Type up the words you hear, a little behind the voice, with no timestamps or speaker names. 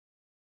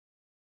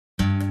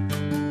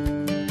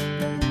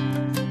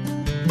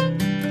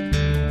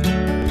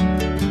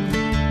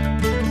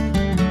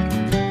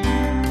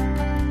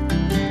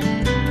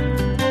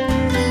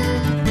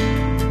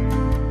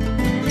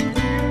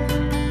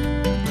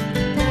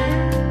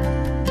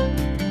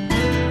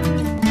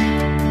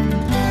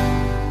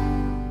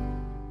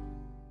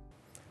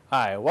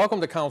Hi, welcome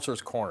to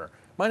Counselor's Corner.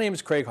 My name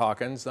is Craig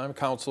Hawkins. I'm a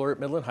counselor at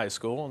Midland High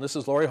School, and this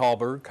is Lori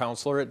Hallberg,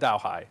 counselor at Dow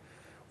High.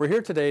 We're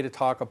here today to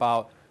talk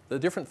about the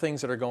different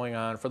things that are going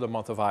on for the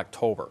month of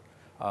October.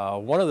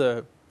 One of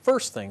the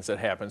first things that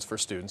happens for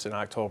students in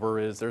October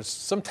is there's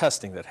some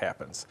testing that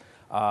happens.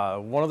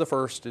 One of the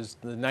first is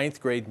the 9th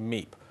grade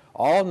MEAP.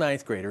 All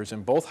 9th graders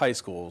in both high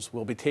schools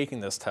will be taking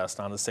this test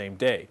on the same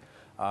day.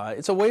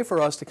 It's a way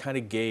for us to kind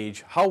of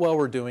gauge how well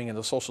we're doing in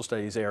the social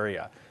studies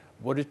area.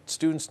 What do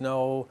students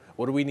know?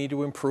 What do we need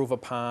to improve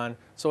upon?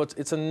 So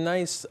it's a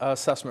nice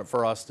assessment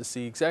for us to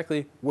see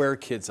exactly where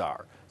kids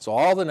are. So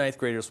all the 9th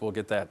graders will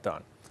get that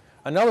done.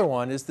 Another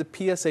one is the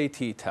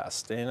PSAT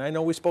test, and I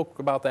know we spoke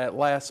about that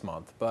last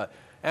month, but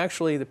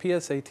actually the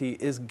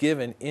PSAT is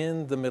given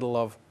in the middle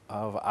of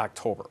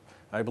October.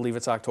 I believe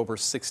it's October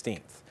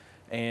 16th.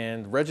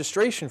 And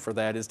registration for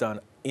that is done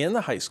in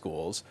the high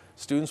schools.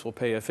 Students will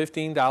pay a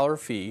 $15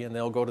 fee, and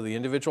they'll go to the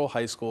individual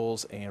high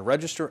schools and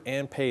register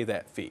and pay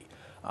that fee.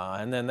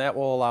 And then that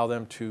will allow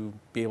them to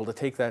be able to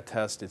take that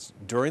test. It's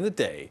during the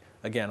day,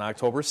 again,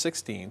 October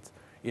 16th.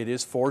 It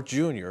is for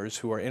juniors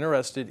who are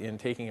interested in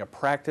taking a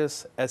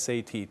practice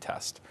SAT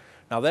test.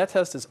 Now that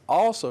test is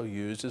also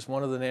used as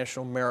one of the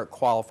national merit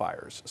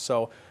qualifiers.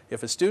 So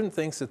if a student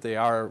thinks that they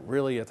are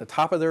really at the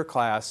top of their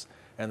class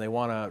and they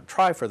want to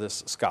try for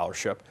this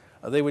scholarship,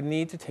 they would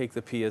need to take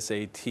the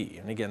PSAT.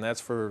 And again, that's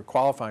for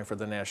qualifying for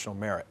the national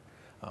merit.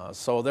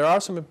 So there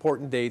are some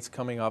important dates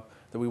coming up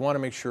that we want to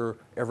make sure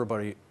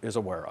everybody is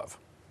aware of.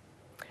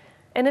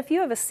 And if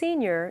you have a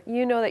senior,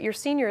 you know that your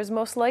senior is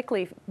most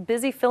likely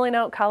busy filling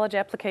out college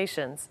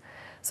applications.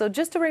 So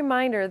just a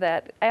reminder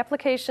that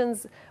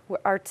applications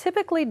are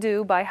typically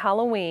due by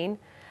Halloween,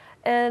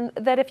 and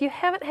that if you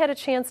haven't had a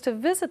chance to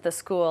visit the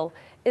school,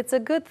 it's a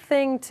good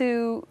thing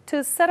to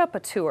set up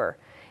a tour.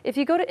 If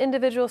you go to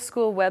individual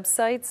school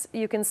websites,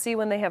 you can see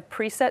when they have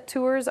preset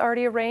tours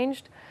already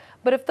arranged.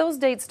 But if those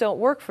dates don't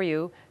work for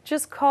you,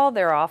 just call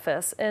their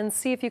office and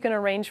see if you can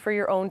arrange for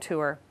your own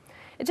tour.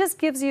 It just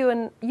gives you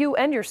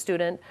and your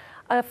student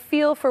a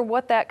feel for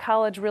what that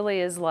college really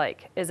is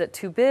like. Is it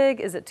too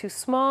big? Is it too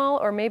small?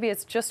 Or maybe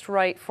it's just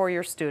right for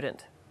your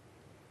student.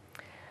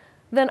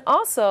 Then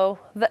also,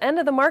 the end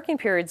of the marking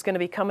period is going to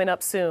be coming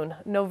up soon,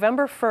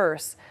 November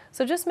 1st.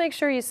 So just make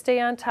sure you stay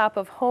on top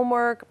of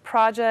homework,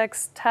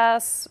 projects,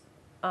 tests,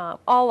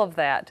 all of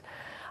that.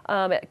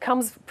 It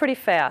comes pretty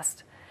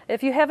fast.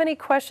 If you have any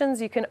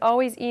questions, you can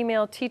always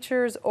email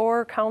teachers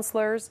or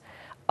counselors.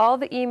 All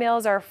the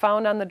emails are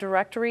found on the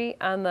directory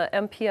on the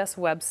MPS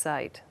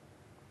website.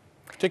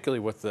 Particularly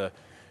with the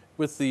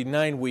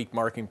 9-week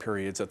marking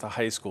periods at the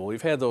high school.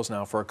 We've had those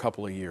now for a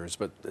couple of years,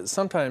 but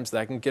sometimes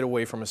that can get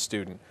away from a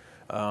student.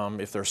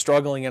 If they're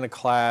struggling in a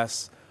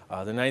class,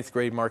 the 9th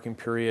grade marking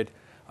period,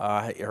 the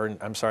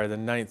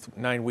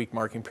 9-week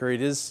marking period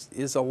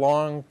is a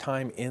long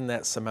time in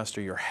that semester.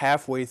 You're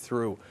halfway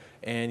through.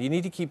 And you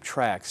need to keep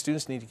track.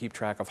 Students need to keep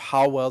track of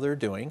how well they're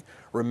doing.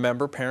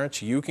 Remember,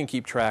 parents, you can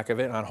keep track of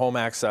it on home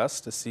access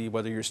to see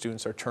whether your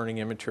students are turning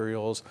in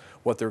materials,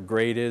 what their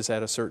grade is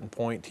at a certain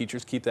point.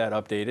 Teachers keep that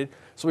updated.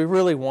 So we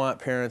really want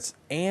parents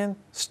and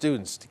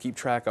students to keep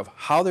track of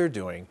how they're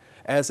doing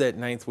as that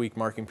 9th week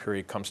marking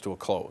period comes to a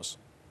close.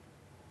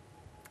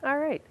 All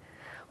right.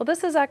 Well,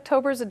 this is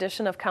October's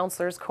edition of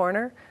Counselor's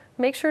Corner.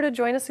 Make sure to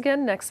join us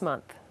again next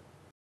month.